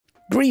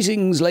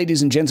Greetings,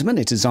 ladies and gentlemen,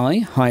 it is I,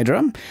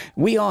 Hydra.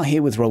 We are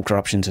here with Roll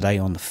Corruption today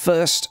on the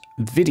first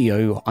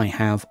video I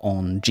have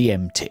on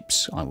GM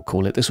tips, I will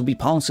call it. This will be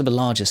part of a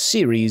larger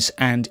series,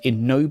 and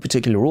in no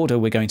particular order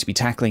we're going to be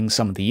tackling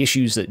some of the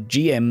issues that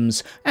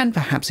GMs and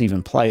perhaps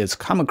even players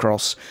come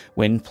across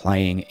when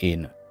playing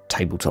in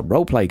tabletop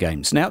roleplay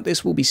games. Now,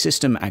 this will be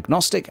system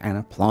agnostic and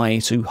apply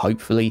to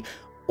hopefully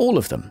all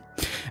of them.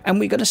 And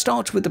we're going to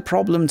start with the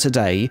problem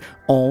today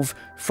of,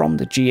 from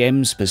the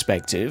GM's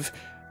perspective,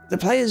 the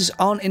players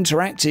aren't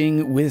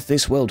interacting with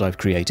this world I've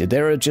created.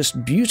 There are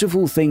just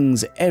beautiful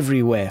things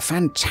everywhere,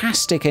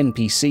 fantastic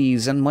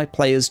NPCs, and my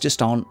players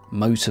just aren't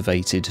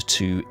motivated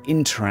to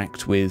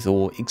interact with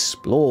or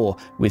explore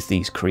with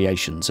these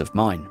creations of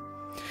mine.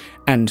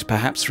 And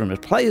perhaps from a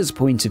player's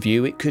point of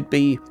view, it could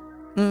be,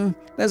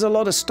 there's a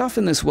lot of stuff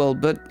in this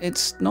world, but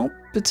it's not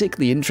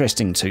particularly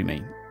interesting to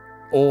me.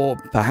 Or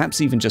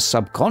perhaps even just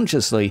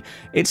subconsciously,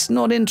 it's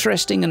not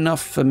interesting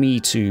enough for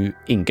me to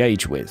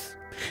engage with.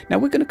 Now,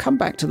 we're going to come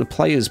back to the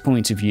player's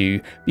point of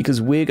view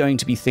because we're going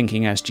to be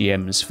thinking as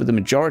GMs for the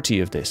majority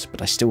of this,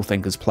 but I still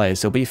think as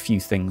players there'll be a few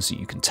things that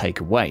you can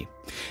take away.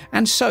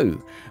 And so,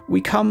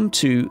 we come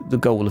to the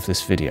goal of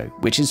this video,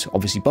 which is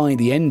obviously by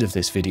the end of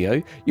this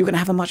video, you're going to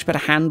have a much better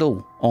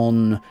handle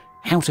on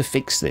how to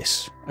fix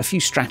this. A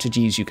few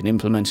strategies you can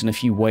implement and a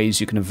few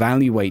ways you can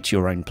evaluate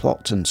your own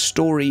plot and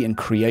story and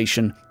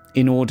creation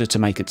in order to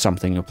make it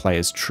something your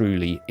players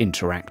truly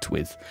interact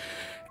with.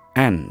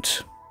 And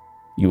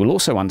you will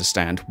also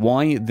understand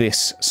why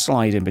this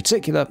slide in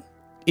particular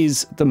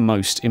is the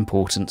most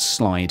important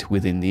slide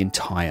within the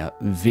entire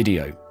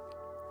video.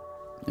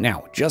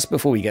 Now, just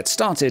before we get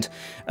started,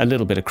 a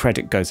little bit of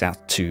credit goes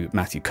out to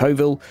Matthew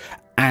Coville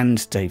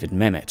and David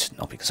Mehmet,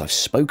 not because I've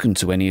spoken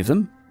to any of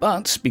them,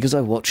 but because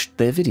I watched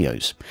their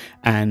videos.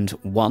 And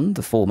one,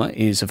 the former,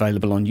 is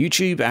available on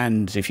YouTube,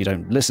 and if you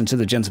don't listen to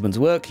the gentleman's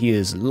work, he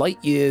is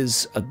light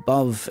years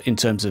above in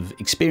terms of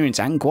experience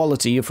and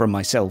quality from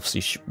myself, so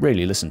you should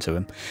really listen to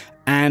him.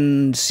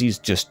 And he's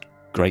just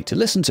great to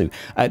listen to.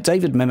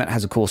 David Mehmet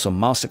has a course on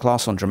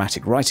Masterclass on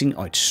dramatic writing.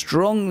 I'd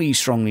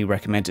strongly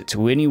recommend it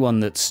to anyone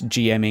that's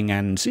GMing,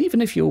 and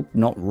even if you're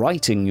not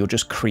writing, you're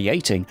just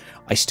creating,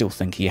 I still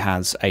think he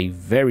has a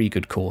very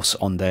good course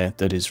on there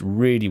that is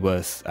really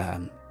worth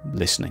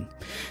listening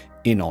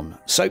in on.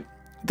 So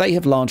they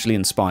have largely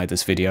inspired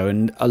this video,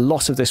 and a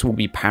lot of this will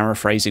be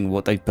paraphrasing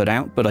what they've put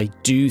out, but I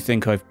do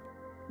think I've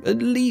at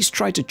least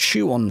tried to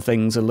chew on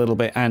things a little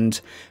bit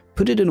and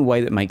put it in a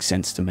way that makes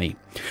sense to me.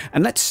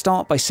 And let's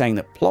start by saying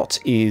that plot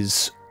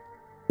is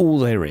all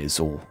there is,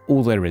 or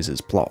all there is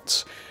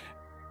plots.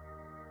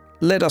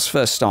 Let us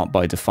first start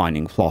by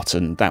defining plot,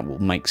 and that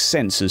will make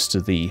sense as to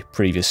the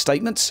previous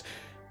statements.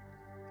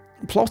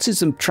 Plot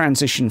is a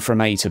transition from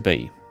A to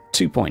B.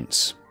 2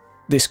 points.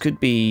 This could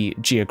be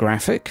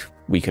geographic.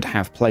 We could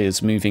have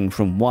players moving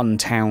from one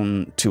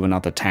town to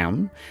another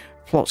town.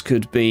 Plot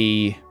could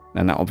be,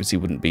 and that obviously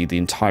wouldn't be the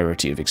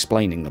entirety of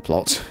explaining the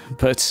plot,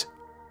 but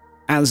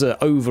as an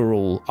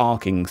overall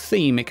arcing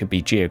theme, it could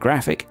be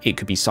geographic, it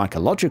could be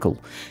psychological,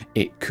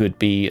 it could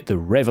be the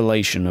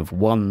revelation of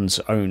one's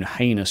own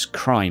heinous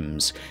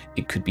crimes,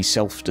 it could be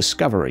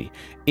self-discovery,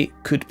 it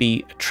could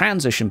be a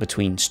transition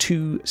between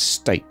two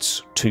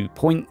states, 2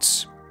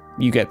 points.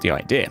 You get the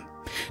idea.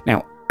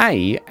 Now,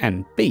 A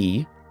and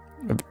B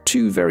are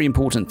two very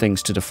important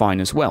things to define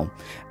as well.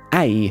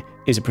 A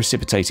is a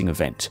precipitating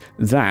event.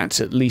 That,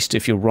 at least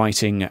if you're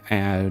writing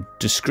a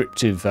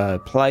descriptive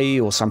play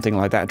or something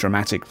like that, a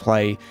dramatic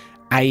play,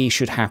 A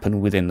should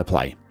happen within the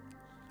play.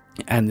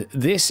 And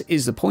this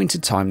is the point in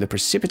time, the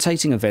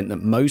precipitating event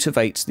that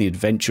motivates the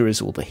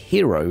adventurers or the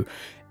hero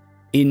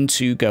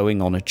into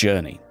going on a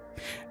journey.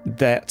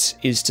 That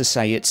is to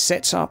say, it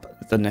sets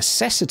up the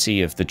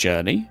necessity of the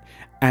journey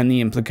and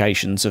the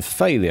implications of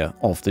failure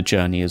of the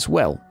journey as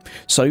well.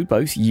 So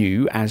both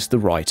you as the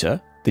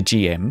writer, the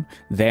GM,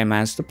 them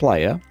as the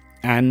player,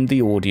 and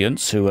the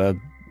audience, who are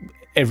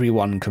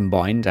everyone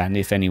combined, and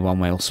if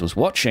anyone else was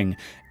watching,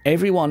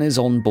 everyone is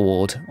on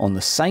board on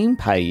the same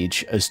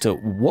page as to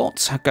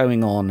what's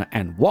going on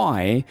and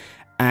why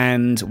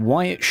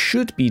it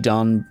should be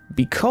done,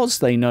 because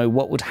they know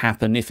what would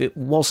happen if it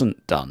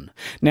wasn't done.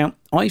 Now,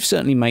 I've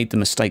certainly made the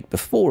mistake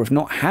before of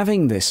not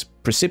having this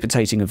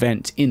precipitating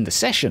event in the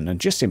session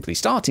and just simply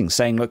starting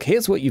saying, look,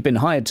 here's what you've been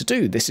hired to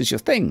do, this is your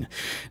thing.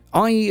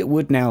 I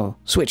would now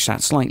switch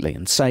that slightly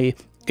and say,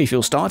 if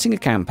you're starting a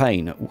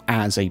campaign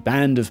as a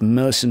band of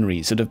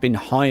mercenaries that have been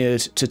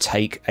hired to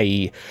take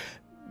a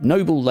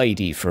noble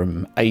lady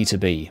from A to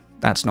B,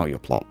 that's not your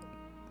plot.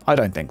 I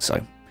don't think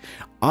so.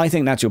 I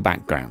think that's your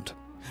background.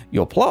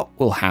 Your plot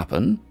will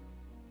happen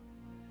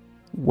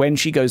when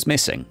she goes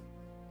missing,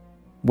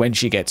 when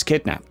she gets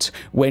kidnapped,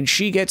 when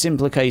she gets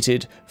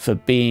implicated for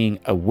being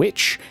a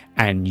witch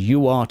and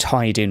you are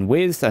tied in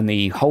with, and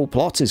the whole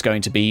plot is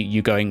going to be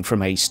you going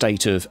from a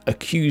state of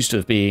accused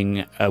of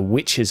being a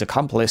witch's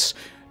accomplice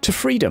to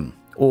freedom,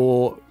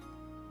 or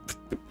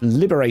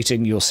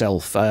liberating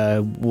yourself,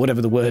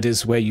 whatever the word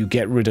is where you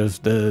get rid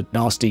of the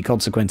nasty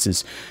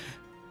consequences.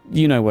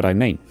 You know what I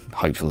mean,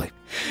 hopefully.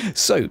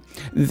 So,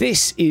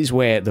 this is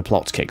where the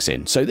plot kicks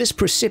in. So this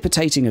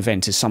precipitating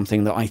event is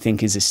something that I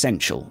think is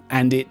essential,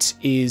 and it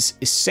is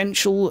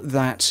essential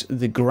that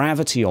the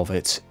gravity of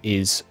it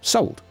is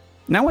sold.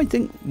 Now, I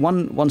think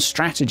one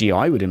strategy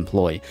I would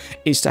employ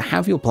is to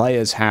have your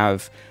players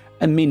have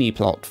a mini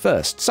plot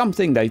first,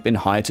 something they've been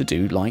hired to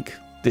do, like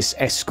this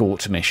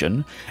escort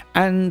mission,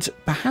 and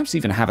perhaps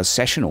even have a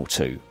session or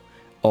two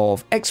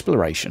of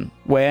exploration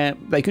where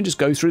they can just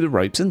go through the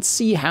ropes and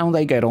see how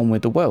they get on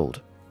with the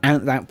world. And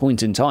at that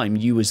point in time,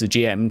 you as the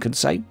GM could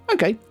say,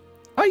 okay,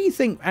 I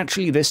think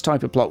actually this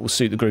type of plot will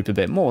suit the group a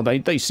bit more.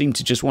 They seem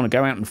to just want to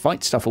go out and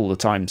fight stuff all the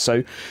time,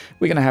 so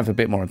we're going to have a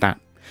bit more of that.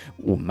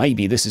 Or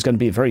maybe this is going to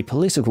be a very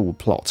political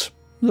plot.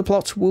 The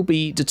plot will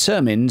be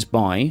determined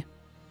by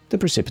the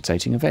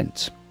precipitating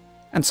event.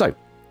 And so,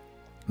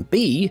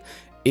 B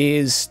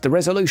is the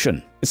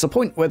resolution. It's the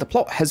point where the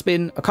plot has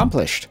been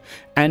accomplished.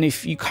 And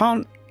if you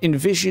can't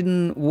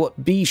envision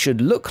what B should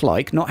look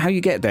like, not how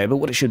you get there, but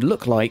what it should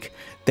look like,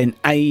 then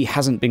A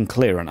hasn't been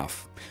clear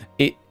enough.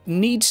 It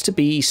needs to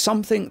be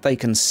something they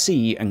can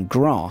see and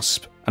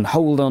grasp and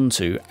hold on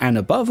to, and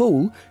above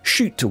all,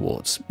 shoot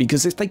towards.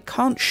 Because if they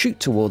can't shoot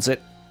towards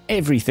it,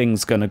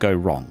 everything's going to go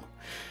wrong.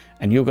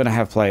 And you're going to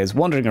have players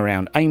wandering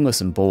around aimless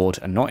and bored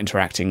and not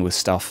interacting with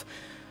stuff.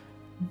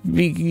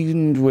 We're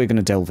going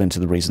to delve into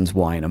the reasons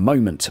why in a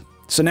moment.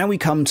 So now we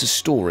come to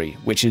story,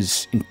 which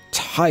is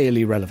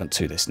entirely relevant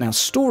to this. Now,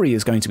 story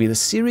is going to be the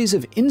series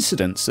of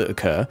incidents that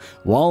occur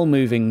while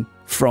moving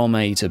from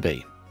A to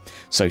B.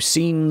 So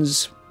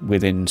scenes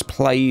within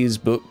plays,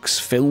 books,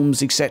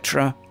 films,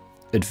 etc.,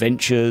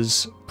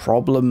 adventures,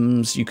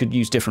 problems, you could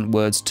use different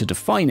words to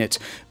define it,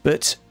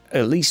 but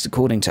at least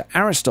according to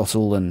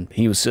Aristotle, and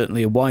he was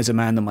certainly a wiser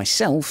man than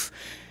myself,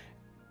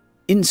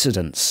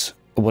 incidents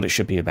are what it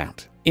should be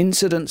about.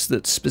 Incidents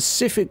that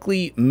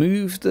specifically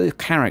move the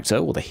character,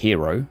 or the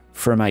hero,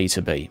 from A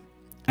to B.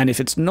 And if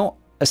it's not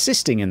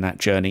assisting in that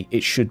journey,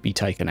 it should be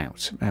taken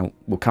out. Now,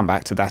 we'll come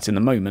back to that in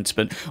a moment,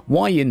 but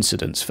why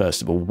incidents,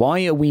 first of all?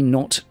 Why are we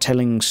not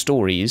telling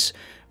stories,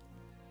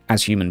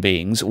 as human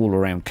beings, all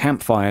around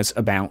campfires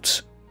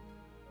about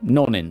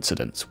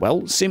non-incidents?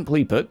 Well,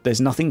 simply put,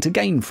 there's nothing to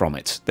gain from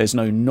it. There's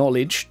no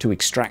knowledge to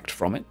extract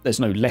from it. There's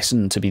no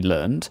lesson to be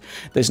learned.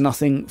 There's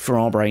nothing for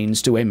our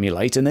brains to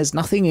emulate, and there's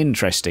nothing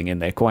interesting in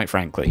there, quite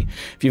frankly.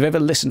 If you've ever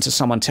listened to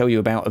someone tell you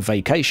about a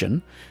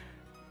vacation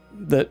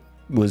that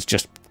was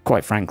just,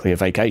 quite frankly, a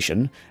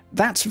vacation,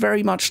 that's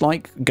very much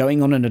like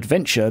going on an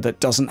adventure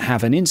that doesn't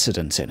have an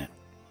incident in it.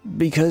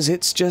 Because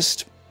it's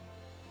just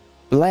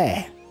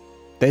bleh.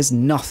 There's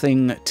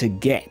nothing to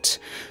get.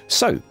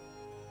 So,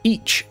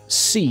 each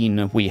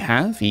scene we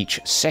have, each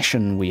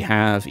session we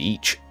have,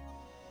 each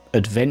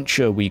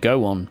adventure we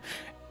go on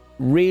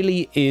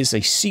really is a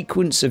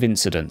sequence of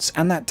incidents,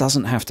 and that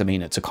doesn't have to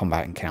mean it's a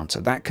combat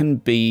encounter. That can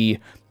be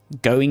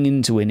going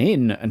into an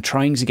inn and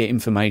trying to get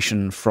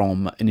information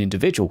from an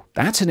individual.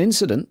 That's an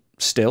incident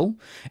still.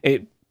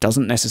 It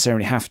doesn't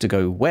necessarily have to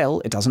go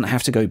well, it doesn't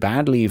have to go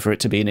badly for it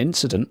to be an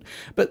incident,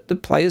 but the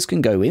players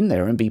can go in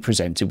there and be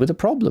presented with a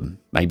problem.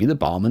 Maybe the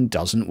barman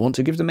doesn't want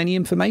to give them any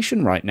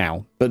information right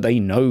now, but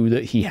they know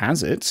that he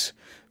has it.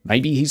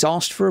 Maybe he's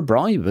asked for a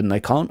bribe and they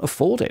can't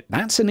afford it.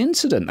 That's an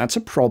incident. That's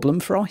a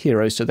problem for our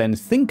heroes to then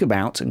think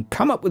about and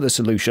come up with a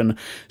solution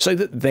so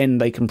that then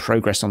they can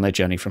progress on their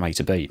journey from A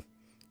to B.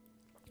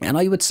 And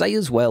I would say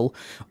as well,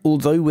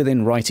 although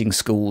within writing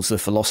schools the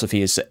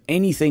philosophy is that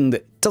anything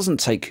that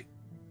doesn't take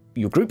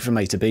your group from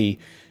A to B,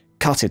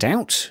 cut it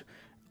out,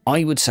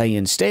 I would say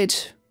instead,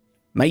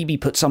 maybe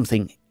put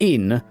something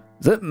in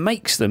that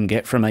makes them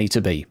get from A to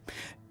B.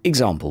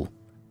 Example,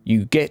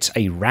 you get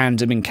a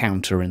random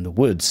encounter in the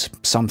woods,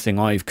 something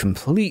I've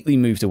completely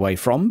moved away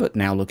from, but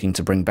now looking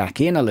to bring back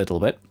in a little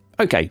bit.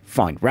 Okay,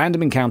 fine,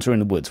 random encounter in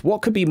the woods.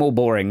 What could be more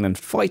boring than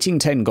fighting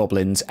 10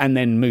 goblins and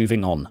then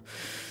moving on?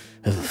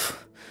 Ugh.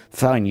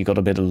 Fine, you got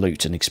a bit of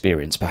loot and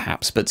experience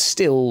perhaps, but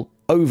still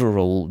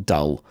overall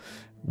dull.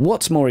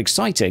 What's more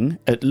exciting,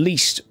 at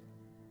least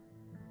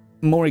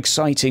more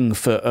exciting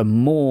for a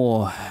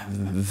more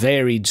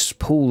varied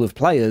pool of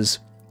players,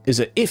 is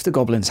that if the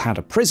goblins had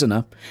a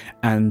prisoner,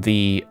 and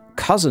the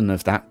cousin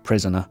of that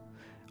prisoner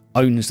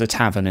owns the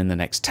tavern in the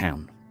next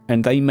town,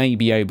 and they may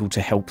be able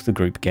to help the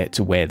group get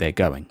to where they're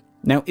going.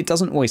 Now, it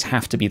doesn't always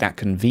have to be that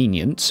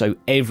convenient, so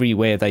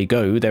everywhere they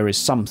go there is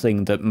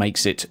something that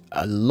makes it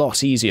a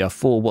lot easier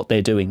for what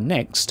they're doing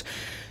next,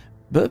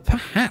 but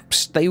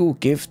perhaps they will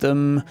give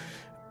them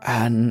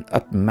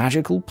a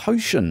magical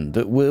potion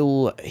that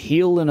will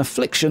heal an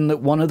affliction that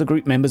one of the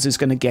group members is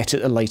going to get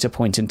at a later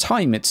point in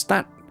time. It's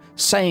that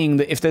saying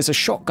that if there's a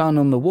shotgun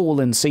on the wall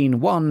in scene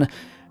 1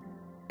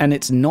 and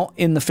it's not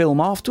in the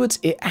film afterwards,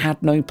 it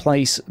had no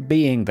place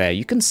being there.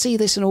 You can see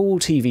this in all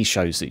TV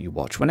shows that you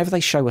watch. Whenever they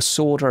show a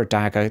sword or a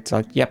dagger, it's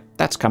like, yep,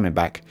 that's coming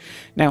back.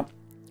 Now,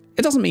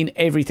 it doesn't mean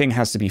everything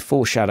has to be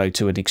foreshadowed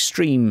to an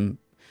extreme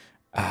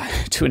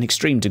to an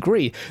extreme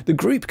degree. The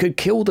group could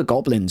kill the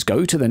goblins,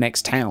 go to the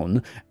next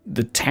town.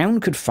 The town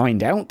could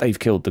find out they've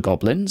killed the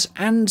goblins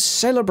and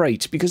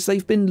celebrate because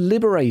they've been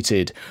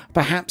liberated,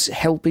 perhaps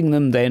helping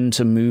them then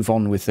to move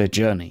on with their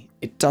journey.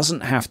 It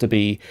doesn't have to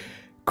be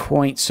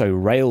quite so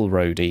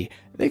railroady.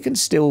 There can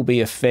still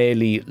be a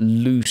fairly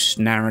loose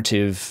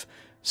narrative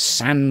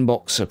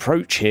sandbox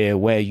approach here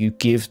where you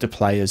give the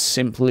players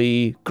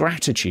simply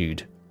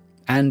gratitude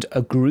and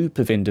a group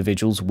of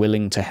individuals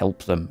willing to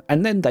help them,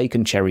 and then they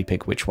can cherry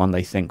pick which one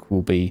they think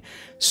will be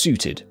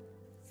suited.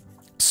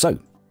 So,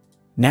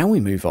 now we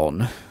move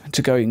on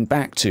to going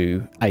back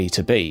to A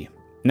to B.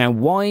 Now,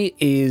 why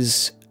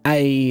is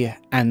A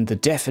and the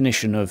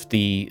definition of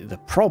the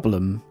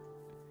problem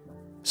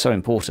so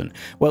important?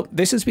 Well,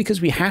 this is because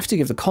we have to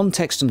give the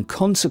context and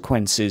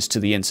consequences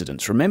to the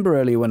incidents. Remember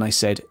earlier when I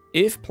said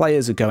if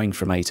players are going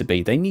from A to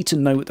B, they need to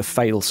know what the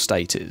fail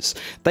state is.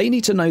 They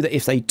need to know that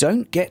if they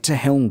don't get to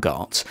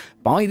Helmgart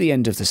by the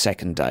end of the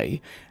second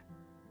day,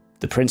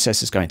 the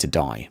princess is going to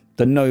die.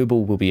 The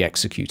noble will be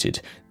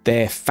executed.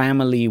 Their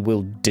family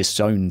will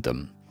disown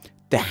them.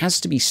 There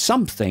has to be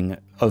something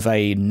of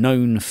a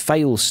known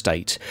fail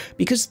state,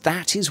 because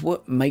that is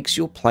what makes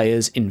your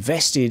players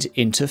invested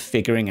into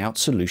figuring out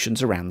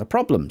solutions around the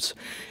problems.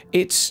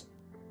 It's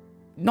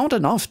not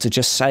enough to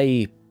just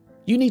say,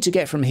 you need to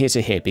get from here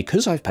to here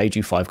because I've paid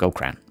you 5 gold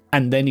crown,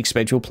 and then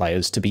expect your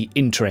players to be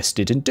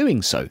interested in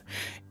doing so.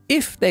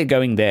 If they're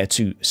going there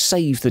to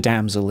save the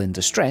damsel in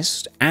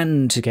distress,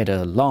 and to get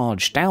a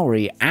large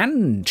dowry,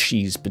 and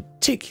she's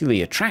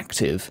particularly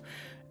attractive,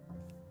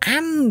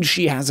 and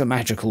she has a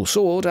magical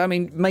sword, I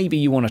mean, maybe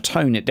you want to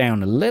tone it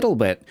down a little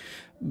bit,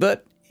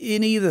 but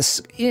in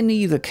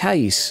either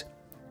case,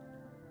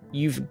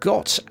 you've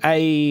got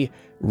a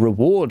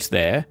reward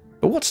there,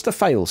 but what's the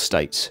fail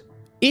state?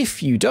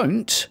 If you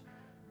don't,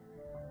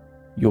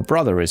 your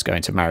brother is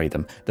going to marry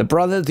them. The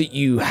brother that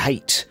you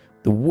hate,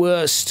 the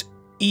worst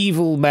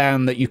evil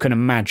man that you can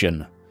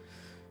imagine,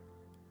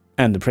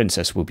 and the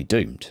princess will be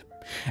doomed.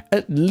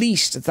 At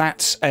least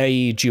that's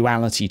a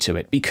duality to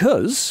it,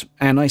 because,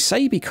 and I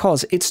say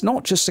because, it's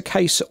not just a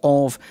case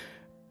of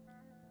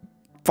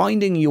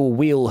finding your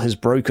wheel has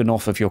broken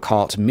off of your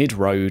cart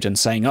mid-road and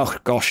saying, oh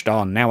gosh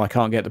darn, now I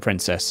can't get the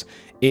princess.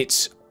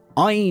 It's,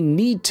 I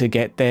need to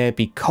get there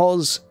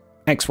because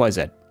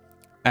XYZ.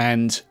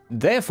 And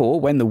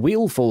therefore, when the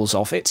wheel falls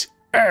off, it's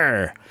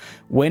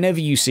whenever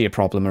you see a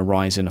problem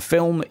arise in a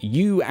film,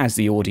 you as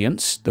the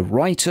audience, the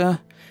writer,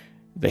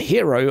 the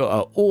hero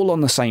are all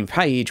on the same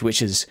page,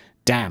 which is,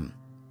 damn,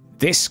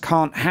 this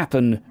can't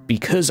happen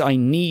because I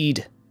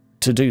need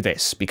to do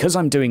this, because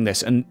I'm doing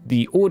this. And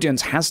the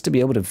audience has to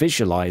be able to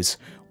visualize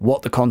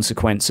what the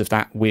consequence of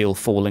that wheel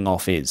falling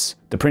off is.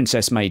 The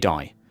princess may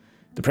die.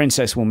 The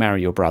princess will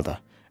marry your brother,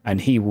 and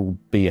he will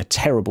be a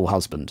terrible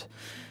husband.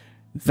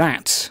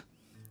 That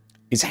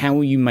is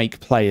how you make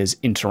players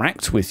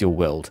interact with your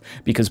world,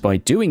 because by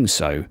doing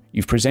so,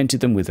 you've presented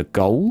them with a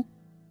goal,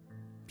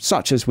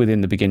 such as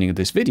within the beginning of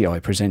this video I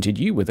presented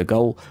you with a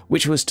goal,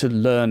 which was to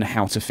learn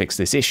how to fix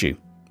this issue.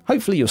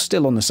 Hopefully you're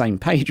still on the same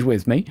page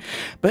with me,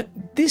 but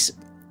this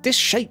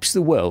shapes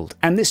the world,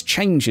 and this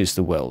changes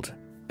the world.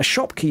 A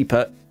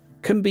shopkeeper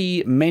can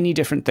be many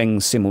different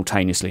things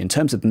simultaneously in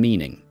terms of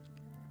meaning.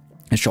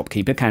 A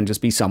shopkeeper can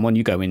just be someone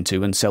you go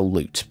into and sell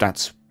loot.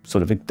 That's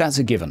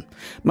a given.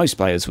 Most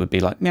players would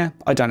be like, yeah,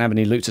 I don't have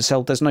any loot to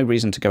sell, there's no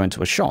reason to go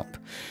into a shop.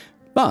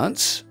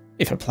 But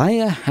if a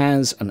player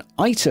has an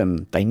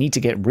item they need to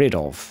get rid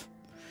of,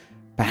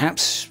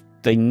 perhaps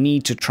they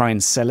need to try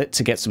and sell it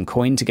to get some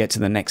coin to get to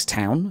the next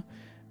town,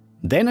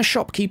 then a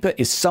shopkeeper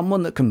is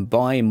someone that can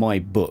buy my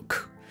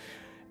book.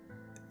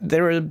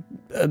 There are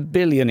a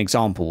billion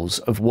examples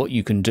of what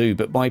you can do,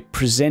 but by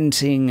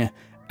presenting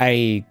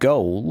a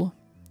goal,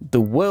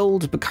 the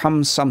world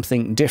becomes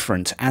something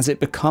different as it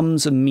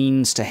becomes a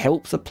means to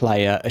help the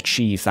player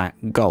achieve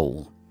that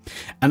goal.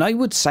 And I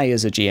would say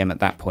as a GM at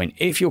that point,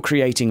 if you're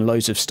creating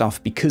loads of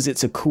stuff because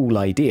it's a cool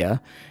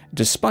idea,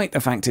 despite the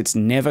fact it's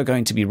never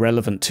going to be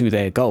relevant to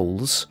their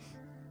goals,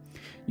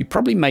 you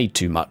probably made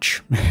too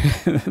much,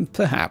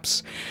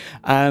 perhaps.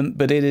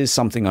 But it is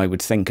something I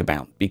would think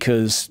about,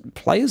 because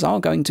players are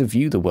going to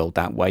view the world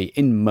that way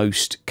in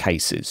most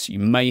cases. You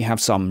may have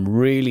some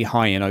really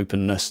high in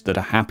openness that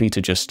are happy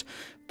to just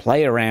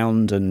play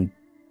around and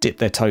dip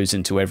their toes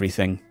into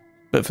everything,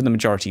 but for the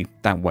majority,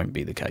 that won't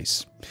be the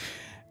case.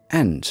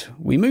 And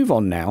we move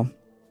on now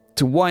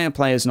to why are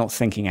players not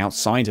thinking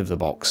outside of the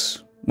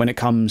box when it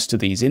comes to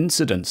these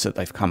incidents that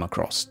they've come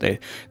across. They're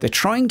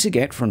trying to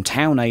get from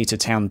town A to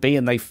town B,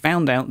 and they've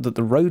found out that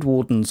the road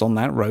wardens on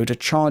that road are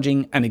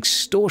charging an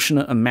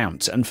extortionate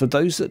amount, and for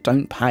those that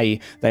don't pay,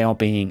 they are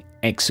being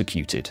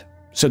executed.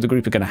 So the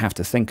group are going to have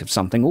to think of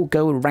something or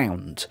go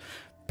around.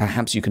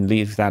 Perhaps you can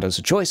leave that as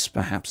a choice,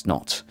 perhaps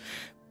not.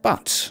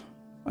 But,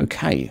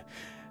 okay,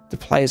 the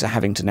players are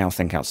having to now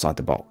think outside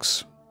the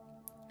box.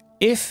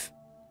 If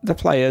the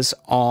players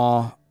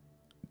are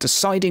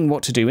deciding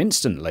what to do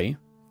instantly,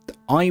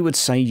 I would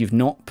say you've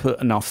not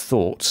put enough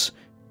thoughts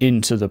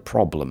into the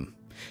problem.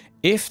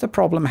 If the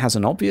problem has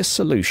an obvious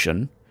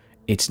solution,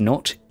 it's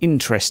not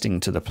interesting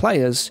to the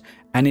players,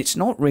 and it's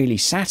not really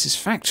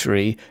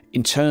satisfactory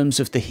in terms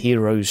of the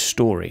hero's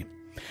story.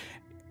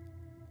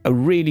 A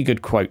really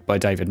good quote by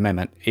David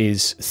Mamet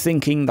is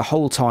thinking the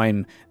whole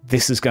time,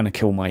 this is going to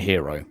kill my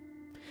hero.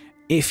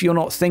 If you're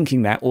not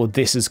thinking that, or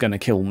this is going to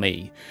kill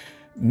me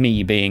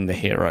being the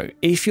hero,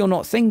 if you're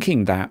not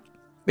thinking that,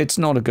 it's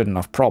not a good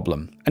enough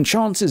problem. And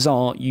chances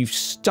are you've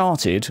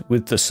started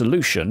with the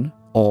solution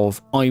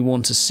of, I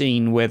want a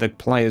scene where the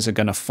players are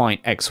going to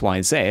fight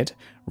XYZ,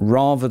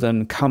 rather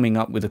than coming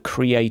up with a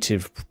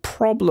creative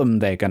problem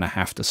they're going to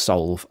have to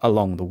solve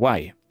along the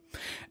way.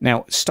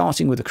 Now,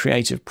 starting with a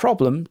creative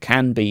problem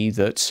can be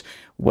that,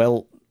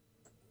 well,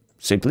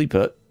 simply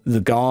put,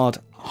 the guard,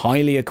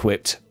 highly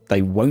equipped,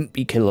 they won't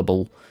be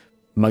killable,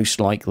 most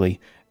likely,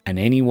 and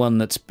anyone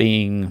that's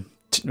being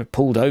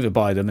pulled over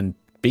by them and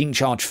being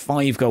charged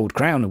 5 gold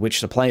crown, of which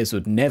the players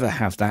would never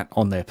have that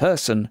on their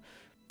person,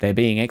 they're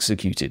being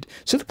executed.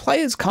 So the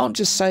players can't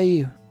just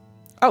say,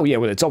 oh yeah,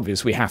 well, it's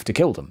obvious we have to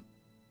kill them.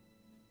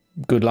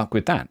 Good luck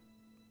with that.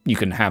 You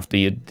can have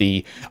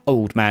the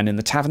old man in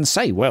the tavern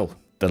say, well,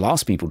 the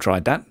last people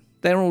tried that.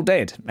 They're all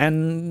dead.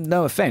 And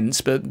no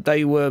offence, but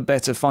they were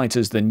better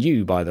fighters than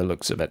you by the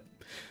looks of it.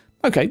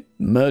 Okay,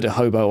 murder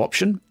hobo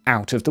option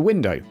out of the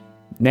window.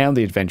 Now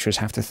the adventurers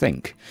have to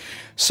think.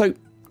 So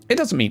it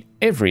doesn't mean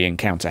every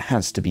encounter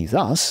has to be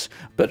thus,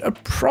 but a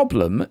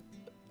problem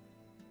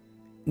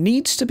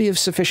needs to be of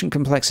sufficient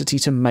complexity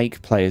to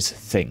make players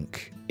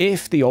think.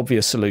 If the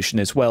obvious solution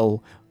is,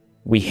 well,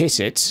 we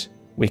hit it,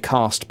 we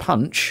cast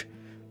punch,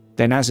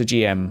 then as a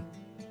GM,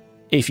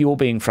 if you're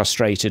being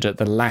frustrated at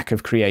the lack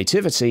of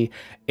creativity,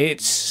 it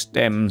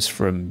stems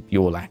from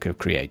your lack of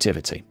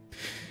creativity.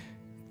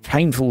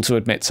 Painful to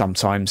admit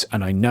sometimes,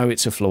 and I know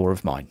it's a flaw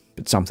of mine,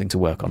 but something to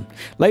work on.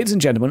 Ladies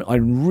and gentlemen, I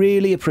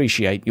really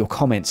appreciate your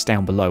comments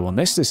down below on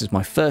this. This is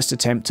my first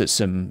attempt at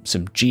some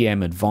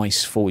GM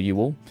advice for you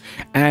all,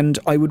 and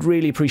I would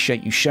really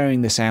appreciate you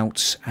sharing this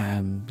out,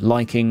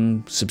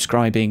 liking,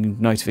 subscribing,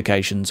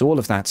 notifications, all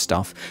of that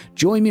stuff.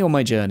 Join me on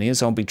my journey,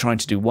 as I'll be trying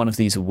to do one of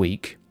these a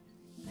week.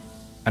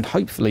 And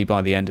hopefully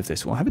by the end of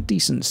this, we'll have a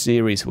decent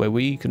series where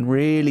we can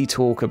really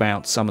talk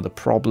about some of the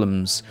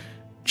problems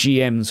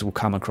GMs will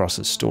come across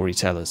as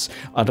storytellers.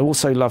 I'd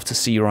also love to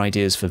see your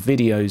ideas for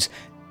videos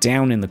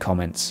down in the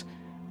comments.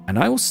 And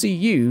I will see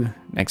you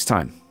next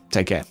time.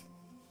 Take care.